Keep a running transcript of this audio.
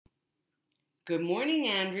Good morning,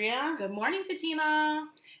 Andrea. Good morning, Fatima.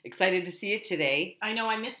 Excited to see you today. I know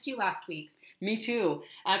I missed you last week. Me too.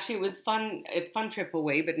 Actually, it was a fun trip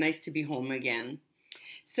away, but nice to be home again.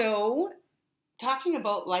 So, talking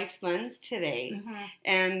about life's lens today,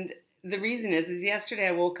 and the reason is yesterday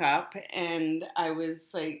I woke up and I was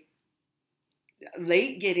like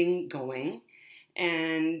late getting going,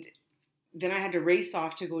 and then I had to race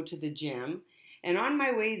off to go to the gym. And on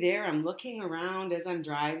my way there, I'm looking around as I'm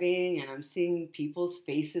driving, and I'm seeing people's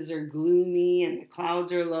faces are gloomy and the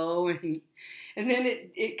clouds are low, and then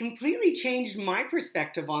it completely changed my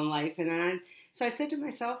perspective on life. So I said to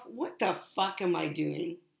myself, "What the fuck am I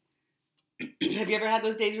doing?" Have you ever had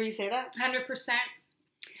those days where you say that? 100%.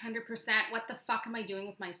 100%. What the fuck am I doing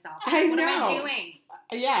with myself? I know. What am I doing?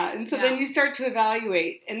 Yeah, and so then you start to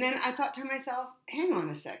evaluate, and then I thought to myself, "Hang on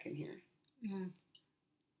a second here.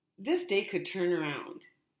 This day could turn around.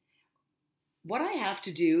 What I have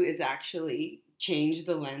to do is actually change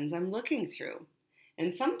the lens I'm looking through."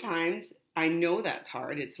 And sometimes I know that's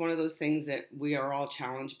hard. It's one of those things that we are all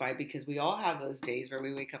challenged by because we all have those days where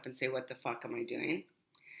we wake up and say, "What the fuck am I doing?"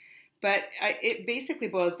 But it basically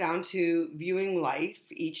boils down to viewing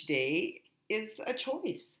life each day is a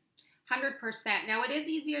choice. 100%. Now, it is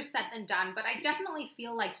easier said than done, but I definitely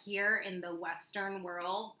feel like here in the Western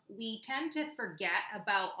world, we tend to forget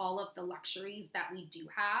about all of the luxuries that we do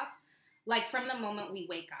have, like from the moment we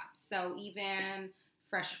wake up. So even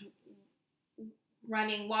fresh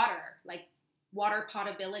running water, like water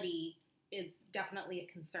potability is definitely a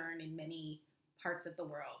concern in many parts of the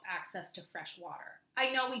world, access to fresh water. I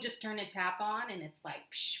know we just turn a tap on and it's like,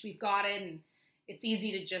 psh, we've got it, and it's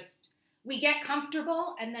easy to just, we get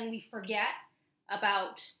comfortable and then we forget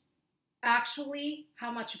about actually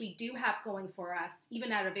how much we do have going for us,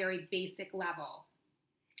 even at a very basic level.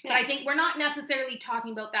 Yeah. But I think we're not necessarily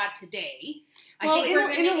talking about that today. I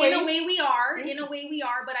think in a way we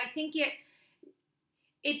are, but I think it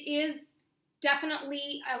is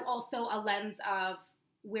definitely also a lens of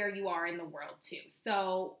where you are in the world too.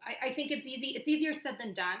 So I think it's easier said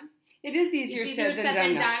than done. It is easier said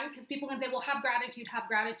than done because people can say, well, have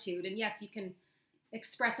gratitude. And yes, you can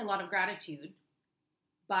express a lot of gratitude,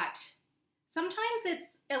 but sometimes it's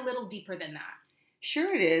a little deeper than that.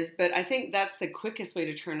 Sure it is, but I think that's the quickest way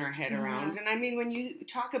to turn our head around. And I mean, when you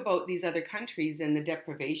talk about these other countries and the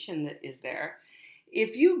deprivation that is there,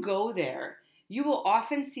 if you go there, you will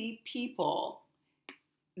often see people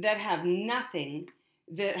that have nothing,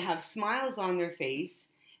 that have smiles on their face,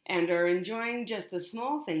 and are enjoying just the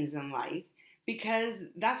small things in life because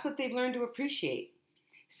that's what they've learned to appreciate.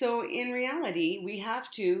 So in reality, we have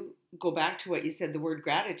to go back to what you said, the word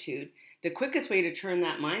gratitude. The quickest way to turn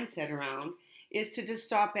that mindset around is to just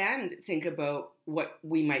stop and think about what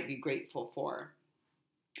we might be grateful for.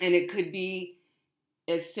 And it could be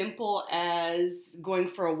as simple as going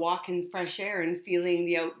for a walk in fresh air and feeling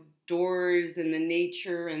the outdoors and the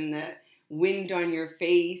nature and the wind on your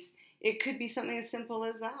face. It could be something as simple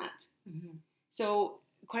as that. So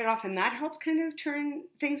quite often that helps kind of turn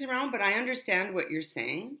things around, but I understand what you're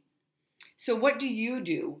saying. So what do you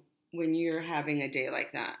do when you're having a day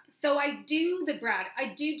like that? So I do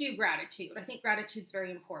gratitude. I think gratitude's very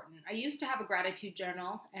important. I used to have a gratitude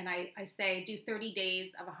journal, and I say do 30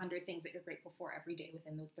 days of 100 things that you're grateful for every day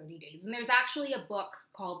within those 30 days. And there's actually a book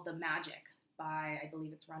called The Magic by, I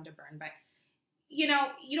believe it's Rhonda Byrne, but you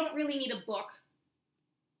don't really need a book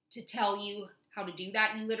to tell you how to do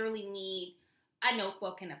that. You literally need a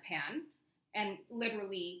notebook and a pen, and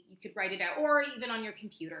literally you could write it out, or even on your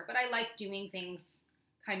computer. But I like doing things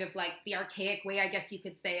kind of like the archaic way, I guess you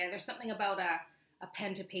could say. There's something about a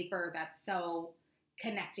pen to paper that's so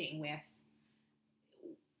connecting with,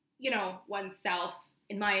 oneself,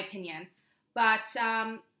 in my opinion. But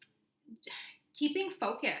keeping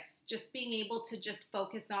focus, just being able to just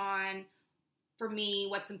focus on, for me,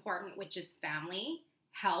 what's important, which is family,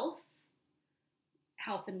 health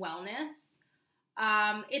and wellness.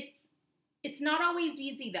 It's not always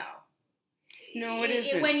easy though. No, it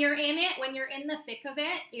isn't. When you're in the thick of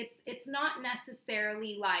it, it's not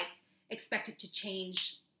necessarily like expected to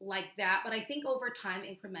change like that. But I think over time,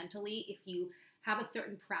 incrementally, if you have a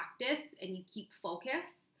certain practice and you keep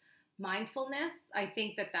focus, mindfulness, I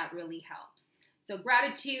think that really helps. So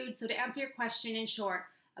gratitude. So to answer your question in short,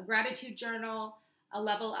 a gratitude journal, a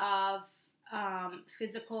level of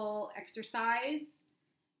physical exercise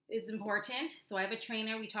is important. So I have a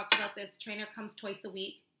trainer. We talked about this. Trainer comes twice a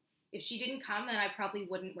week. If she didn't come, then I probably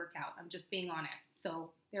wouldn't work out. I'm just being honest.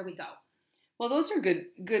 So there we go. Well, those are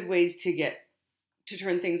good ways to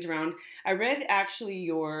turn things around. I read actually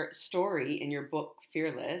your story in your book,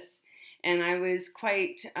 Fearless, And I was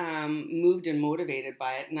quite moved and motivated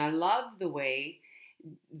by it. And I love the way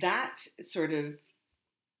that sort of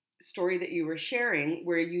story that you were sharing,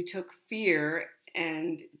 where you took fear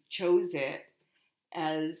and chose it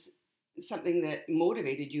as something that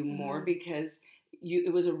motivated you more because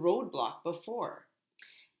it was a roadblock before.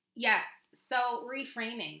 Yes. So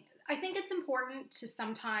reframing. I think it's important to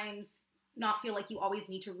sometimes not feel like you always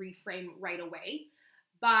need to reframe right away.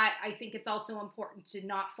 But I think it's also important to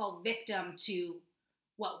not fall victim to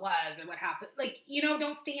what was or what happened. Like,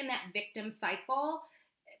 don't stay in that victim cycle.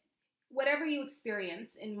 Whatever you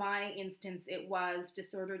experience, in my instance, it was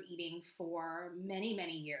disordered eating for many,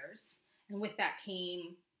 many years. And with that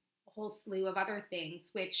came a whole slew of other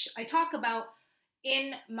things, which I talk about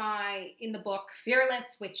in the book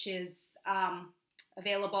Fearless, which is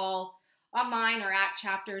available online or at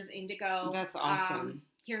Chapters Indigo. That's awesome.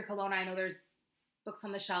 Here in Kelowna, I know there's books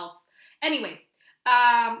on the shelves. Anyways,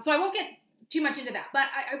 so I won't get too much into that, but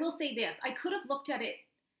I will say this. I could have looked at it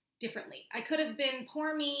differently. I could have been,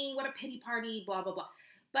 poor me, what a pity party, blah, blah, blah.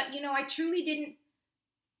 But, I truly didn't,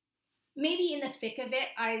 maybe in the thick of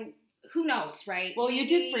it, who knows, right? Well, maybe, you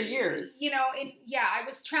did for years. I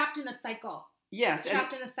was trapped in a cycle. Yes.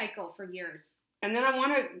 Trapped in a cycle for years. And then I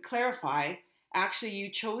want to clarify, actually,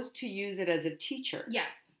 you chose to use it as a teacher.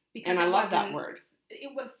 Yes. And I love that word.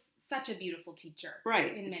 It was such a beautiful teacher.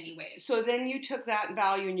 Right. In many ways. So then you took that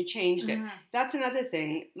value and you changed it. That's another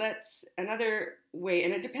thing. Another way,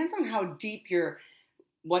 and it depends on how deep your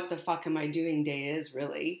what the fuck am I doing day is,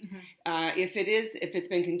 really. If it's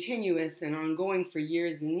been continuous and ongoing for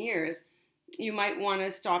years and years, you might want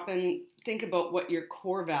to stop and think about what your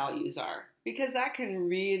core values are, because that can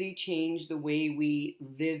really change the way we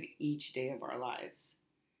live each day of our lives.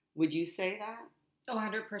 Would you say that?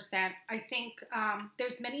 100%. I think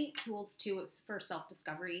there's many tools too for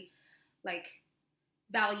self-discovery, like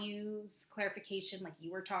values, clarification, like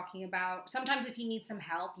you were talking about. Sometimes if you need some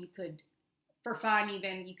help, you could, for fun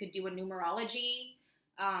even, you could do a numerology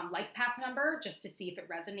life path number just to see if it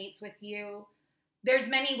resonates with you. There's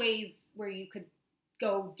many ways where you could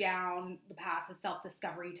go down the path of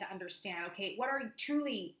self-discovery to understand, okay, what are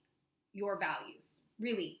truly your values?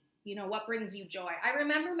 Really, what brings you joy? I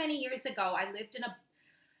remember many years ago, I lived in a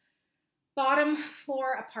bottom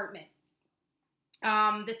floor apartment.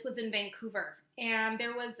 This was in Vancouver. And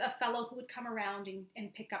there was a fellow who would come around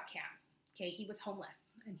and pick up cans. Okay, he was homeless.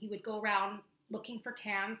 And he would go around looking for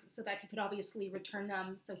cans so that he could obviously return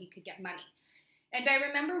them so he could get money. And I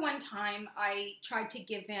remember one time I tried to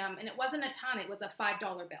give him, and it wasn't a ton, it was a $5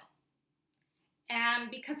 bill. And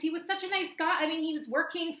because he was such a nice guy, he was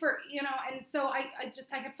working for, and so I had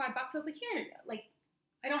 $5. I was like, here, like,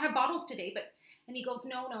 I don't have bottles today, and he goes,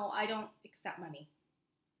 no, I don't accept money.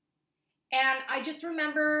 And I just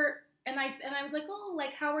remember, and I was like, oh,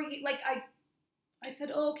 like, how are you? Like, I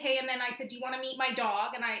said, oh, okay. And then I said, do you want to meet my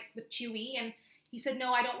dog? With Chewy. And he said,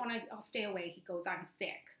 no, I don't want to, I'll stay away. He goes, I'm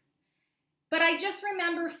sick. But I just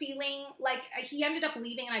remember feeling like he ended up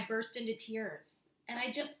leaving and I burst into tears. And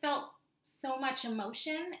I just felt so much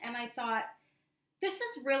emotion. And I thought, this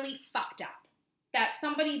is really fucked up. That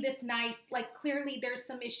somebody this nice, like clearly there's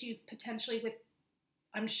some issues potentially with,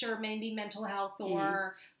 I'm sure maybe mental health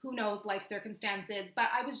or who knows, life circumstances. But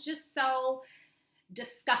I was just so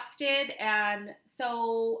disgusted and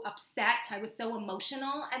so upset. I was so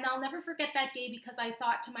emotional. And I'll never forget that day because I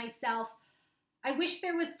thought to myself, I wish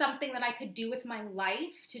there was something that I could do with my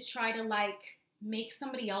life to try to like make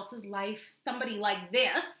somebody else's life, somebody like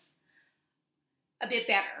this, a bit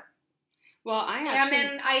better. Well,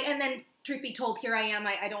 and then truth be told, here I am.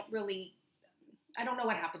 I don't know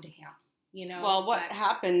what happened to him, Well, what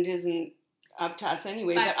happened isn't up to us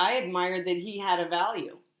anyway, but I admired that he had a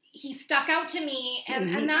value. He stuck out to me,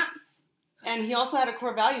 and that's... And he also had a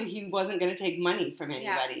core value. He wasn't going to take money from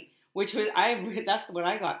anybody, which was, that's what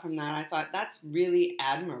I got from that. I thought, that's really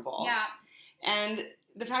admirable. Yeah. And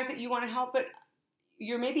the fact that you want to help, but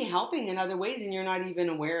you're maybe helping in other ways, and you're not even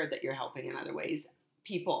aware that you're helping in other ways.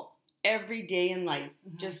 People, every day in life,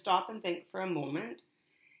 just stop and think for a moment,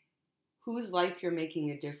 whose life you're making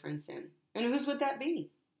a difference in. And whose would that be?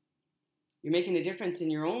 You're making a difference in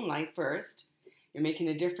your own life first. You're making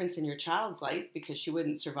a difference in your child's life because she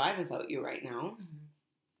wouldn't survive without you right now.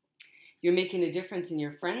 You're making a difference in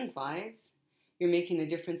your friends' lives. You're making a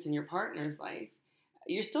difference in your partner's life.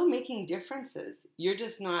 You're still making differences. You're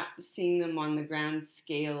just not seeing them on the grand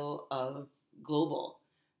scale of global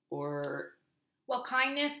or... Well,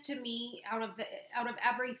 kindness to me, out of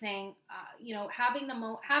everything, having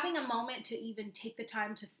a moment to even take the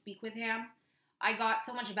time to speak with him, I got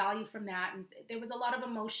so much value from that, and there was a lot of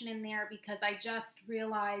emotion in there because I just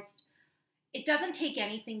realized it doesn't take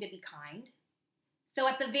anything to be kind. So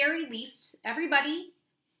at the very least, everybody,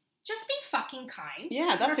 just be fucking kind.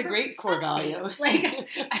 Yeah, that's a great core value. Like,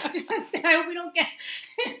 I was going to say, I hope we don't get...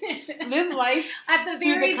 Live life at the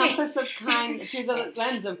through the compass of kind, through the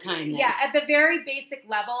lens of kindness. Yeah, at the very basic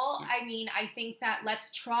level, I mean, I think that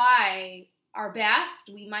let's try our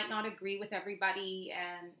best. We might not agree with everybody,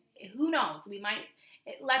 and who knows?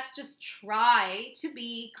 Let's just try to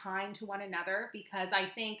be kind to one another, because I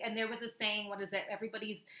think, and there was a saying, what is it?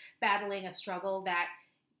 Everybody's battling a struggle that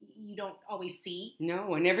you don't always see.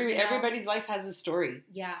 No, and everybody's life has a story.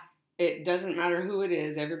 Yeah. It doesn't matter who it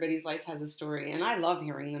is. Everybody's life has a story. And I love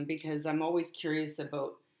hearing them, because I'm always curious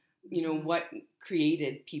about, what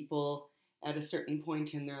created people at a certain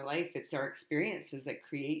point in their life. It's our experiences that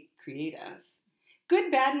create us.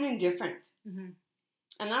 Good, bad, and indifferent. Mm-hmm.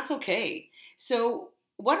 And that's okay. So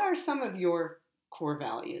what are some of your core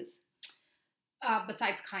values?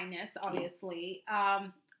 Besides kindness, obviously.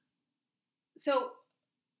 So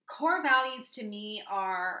core values to me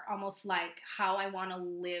are almost like how I want to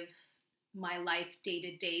live my life day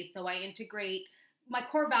to day. So I integrate, my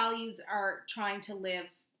core values are trying to live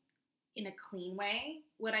in a clean way.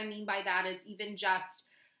 What I mean by that is even just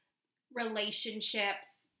relationships,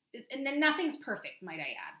 and then nothing's perfect, might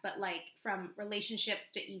I add, but like from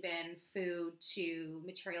relationships to even food to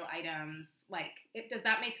material items, like, does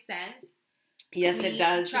that make sense? Yes, it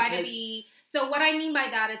does. So what I mean by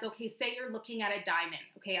that is, okay, say you're looking at a diamond.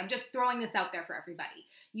 Okay, I'm just throwing this out there for everybody.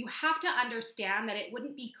 You have to understand that it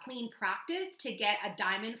wouldn't be clean practice to get a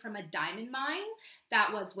diamond from a diamond mine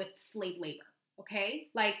that was with slave labor. Okay,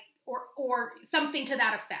 like, or something to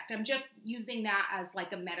that effect. I'm just using that as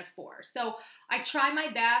like a metaphor. So I try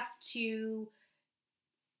my best to,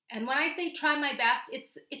 and when I say try my best,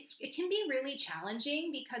 it can be really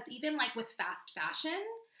challenging, because even like with fast fashion,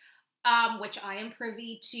 which I am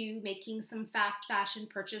privy to making some fast fashion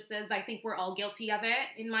purchases. I think we're all guilty of it,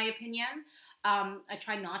 in my opinion. I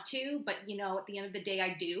try not to, but at the end of the day,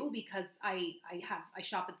 I do, because I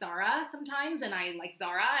shop at Zara sometimes, and I like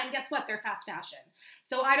Zara, and guess what? They're fast fashion.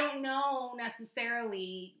 So I don't know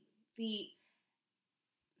necessarily they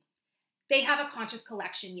have a conscious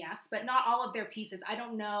collection, yes, but not all of their pieces. I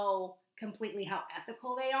don't know completely how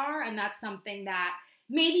ethical they are, and that's something that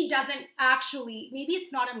maybe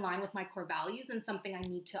it's not in line with my core values, and something I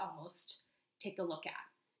need to almost take a look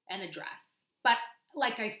at and address. But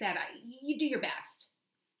like I said, you do your best.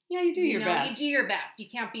 Yeah, you do your best. You do your best. You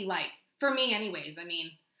can't be like, for me anyways, I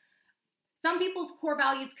mean, some people's core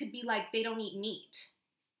values could be like they don't eat meat.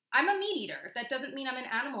 I'm a meat eater. That doesn't mean I'm an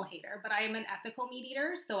animal hater, but I am an ethical meat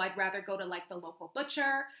eater, so I'd rather go to like the local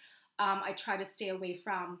butcher. I try to stay away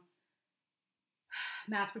from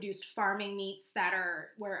mass-produced farming meats that are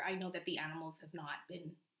where I know that the animals have not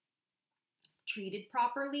been treated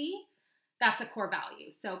properly. That's a core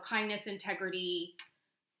value. So kindness, integrity,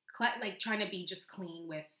 like trying to be just clean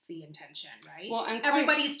with the intention, right? Well, and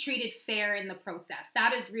everybody's treated fair in the process.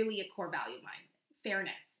 That is really a core value of mine.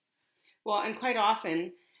 Fairness. Well, and quite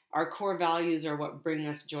often our core values are what bring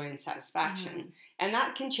us joy and satisfaction. Mm-hmm. And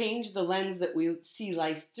that can change the lens that we see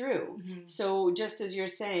life through. Mm-hmm. So just as you're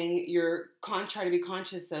saying, try to be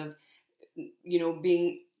conscious of,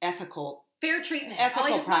 being ethical. Fair treatment.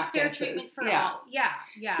 Ethical practices. Fair treatment for all.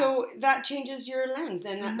 Yeah. So that changes your lens.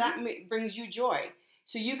 Then that brings you joy.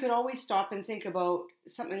 So you could always stop and think about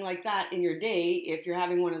something like that in your day. If you're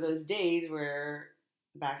having one of those days where,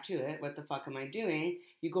 back to it, what the fuck am I doing?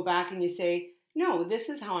 You go back and you say, no, this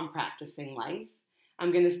is how I'm practicing life.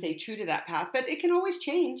 I'm going to stay true to that path. But it can always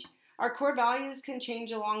change. Our core values can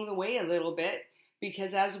change along the way a little bit,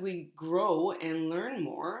 because as we grow and learn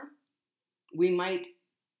more, we might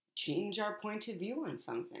change our point of view on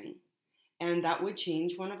something. And that would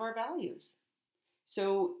change one of our values.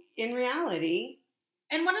 So in reality...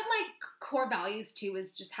 And one of my core values too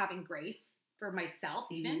is just having grace for myself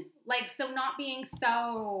even. Mm-hmm. Like, so not being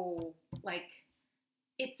so like...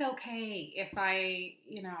 It's okay if I,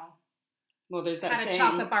 well, there's that had a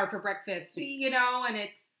chocolate bar for breakfast, and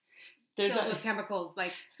it's filled with chemicals.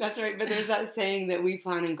 Like, that's right. But there's that saying that we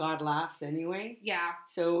plan and God laughs anyway. Yeah.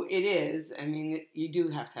 So it is. I mean, you do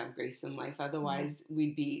have to have grace in life. Otherwise,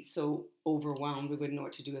 we'd be so overwhelmed we wouldn't know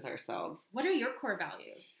what to do with ourselves. What are your core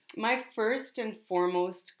values? My first and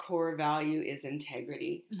foremost core value is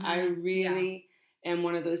integrity. Mm-hmm. I really am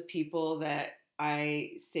one of those people that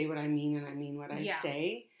I say what I mean and I mean what I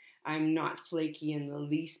say. I'm not flaky in the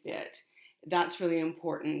least bit. That's really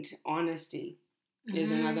important. Honesty is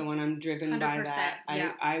another one. I'm driven by that.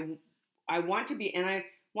 Yeah. I want to be, and I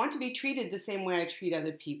want to be treated the same way I treat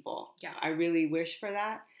other people. Yeah. I really wish for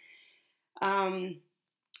that.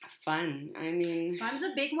 Fun. I mean, Fun's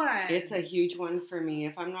a big one. it's a huge one for me.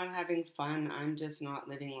 If I'm not having fun, I'm just not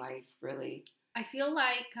living life, really. I feel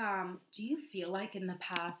like, do you feel like in the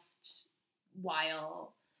past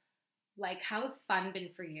while, like, how's fun been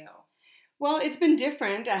for you? Well, it's been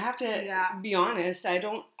different. I have to Yeah. be honest.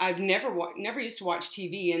 I've never used to watch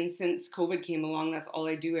TV, and since COVID came along, that's all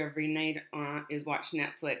I do every night is watch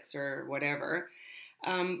Netflix or whatever.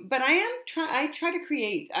 But I try to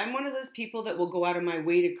create. I'm one of those people that will go out of my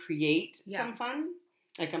way to create Yeah. some fun.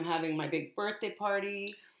 Like I'm having my big birthday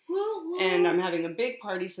party, Woo, woo. and I'm having a big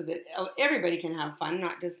party so that everybody can have fun,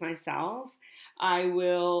 not just myself. I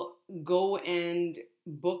will go and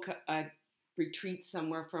book a retreat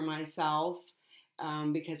somewhere for myself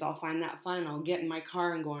because I'll find that fun. I'll get in my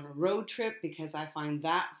car and go on a road trip because I find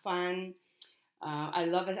that fun. I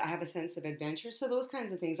love it. I have a sense of adventure. So those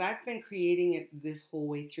kinds of things. I've been creating it this whole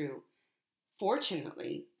way through.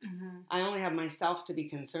 Fortunately, I only have myself to be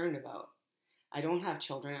concerned about. I don't have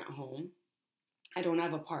children at home. I don't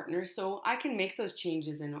have a partner, so I can make those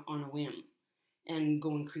changes on a whim and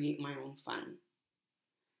go and create my own fun.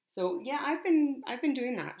 So yeah, I've been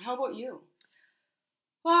doing that. How about you?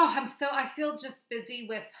 Oh, I feel just busy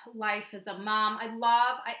with life as a mom. I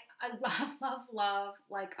love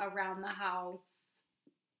like around the house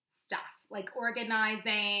stuff, like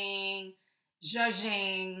organizing,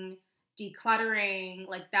 judging, decluttering.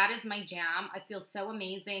 Like that is my jam. I feel so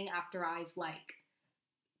amazing after I've like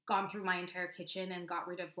gone through my entire kitchen and got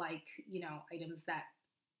rid of like, items that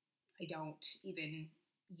I don't even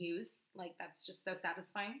use. Like that's just so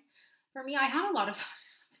satisfying for me. I have a lot of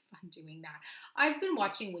fun doing that. I've been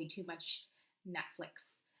watching way too much Netflix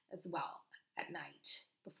as well at night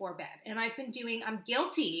before bed. And I'm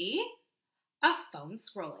guilty of phone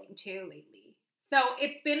scrolling too lately. So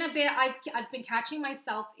it's been a bit, I've been catching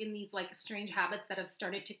myself in these like strange habits that have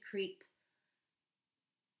started to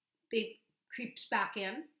they've creeped back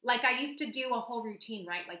in. Like I used to do a whole routine,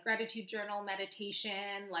 right? Like gratitude journal,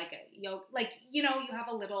 meditation, like yoga, like, you have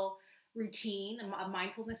a little routine, a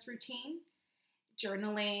mindfulness routine,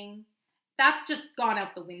 journaling. That's just gone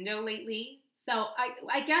out the window lately. So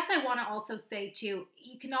I guess I want to also say too,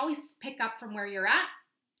 you can always pick up from where you're at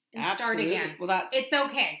and start again. Well, it's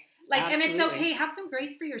okay. Like, absolutely. And it's okay. Have some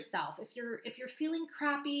grace for yourself. If you're feeling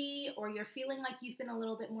crappy or you're feeling like you've been a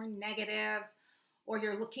little bit more negative, or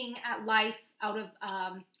you're looking at life out of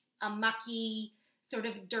a mucky, sort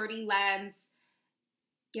of dirty lens,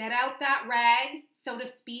 get out that rag, so to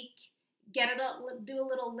speak, do a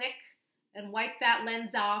little lick and wipe that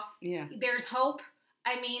lens off. Yeah. There's hope.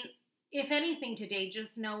 I mean, if anything today,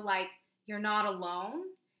 just know like you're not alone,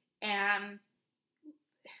 and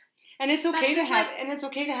it's okay to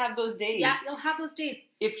have those days. Yeah, you'll have those days.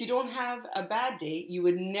 If you don't have a bad day, you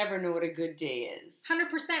would never know what a good day is. 100%.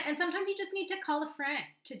 And sometimes you just need to call a friend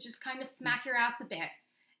to just kind of smack your ass a bit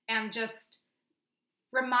and just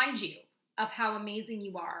remind you of how amazing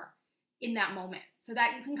you are in that moment, so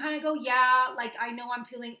that you can kind of go, yeah, like I know I'm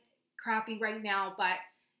feeling crappy right now, but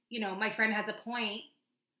my friend has a point.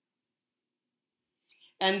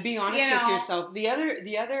 And be honest with yourself. The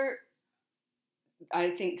other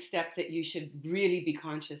I think step that you should really be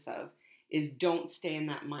conscious of is don't stay in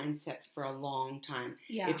that mindset for a long time.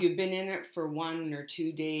 Yeah. If you've been in it for 1 or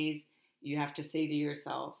 2 days, you have to say to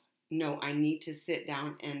yourself, no, I need to sit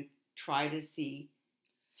down and try to see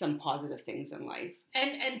some positive things in life.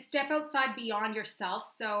 And step outside beyond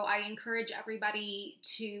yourself. So I encourage everybody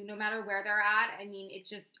to, no matter where they're at, I mean,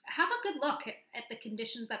 just have a good look at the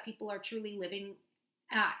conditions that people are truly living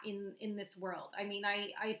at in this world. I mean,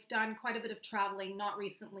 I've done quite a bit of traveling, not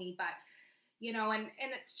recently, but and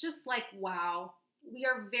it's just like, wow, we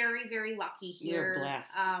are very, very lucky here. We're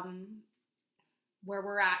blessed. Where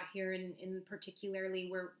we're at here in particularly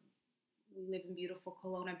where we live in beautiful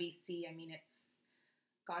Kelowna, BC. I mean, it's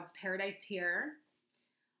God's paradise here.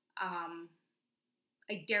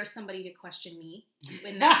 I dare somebody to question me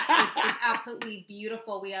in that. It's absolutely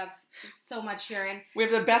beautiful. We have so much here, and we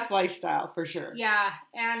have the best lifestyle for sure. Yeah,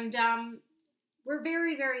 and we're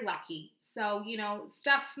very, very lucky. So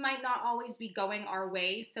stuff might not always be going our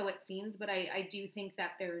way, so it seems, but I do think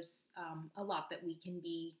that there's a lot that we can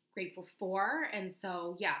be grateful for. And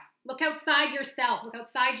so yeah, look outside yourself, look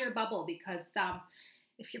outside your bubble, because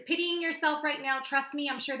if you're pitying yourself right now, trust me,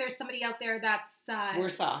 I'm sure there's somebody out there that's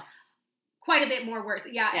worse off. Quite a bit more worse.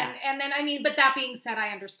 Yeah. And then, I mean, but that being said, I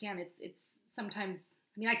understand it's sometimes,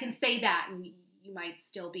 I mean, I can say that and you might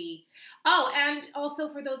still be. Oh, and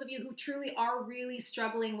also for those of you who truly are really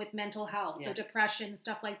struggling with mental health, yes. So depression,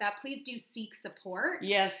 stuff like that, please do seek support.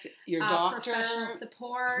 Yes, your doctor, professional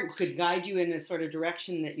support, who could guide you in the sort of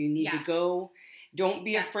direction that you need to go. Don't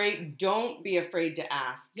be Yes. afraid. Don't be afraid to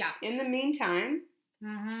ask. Yeah. In the meantime,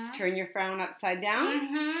 turn your frown upside down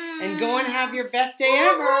and and go and have your best day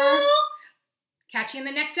ever. Catch you in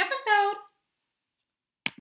the next episode.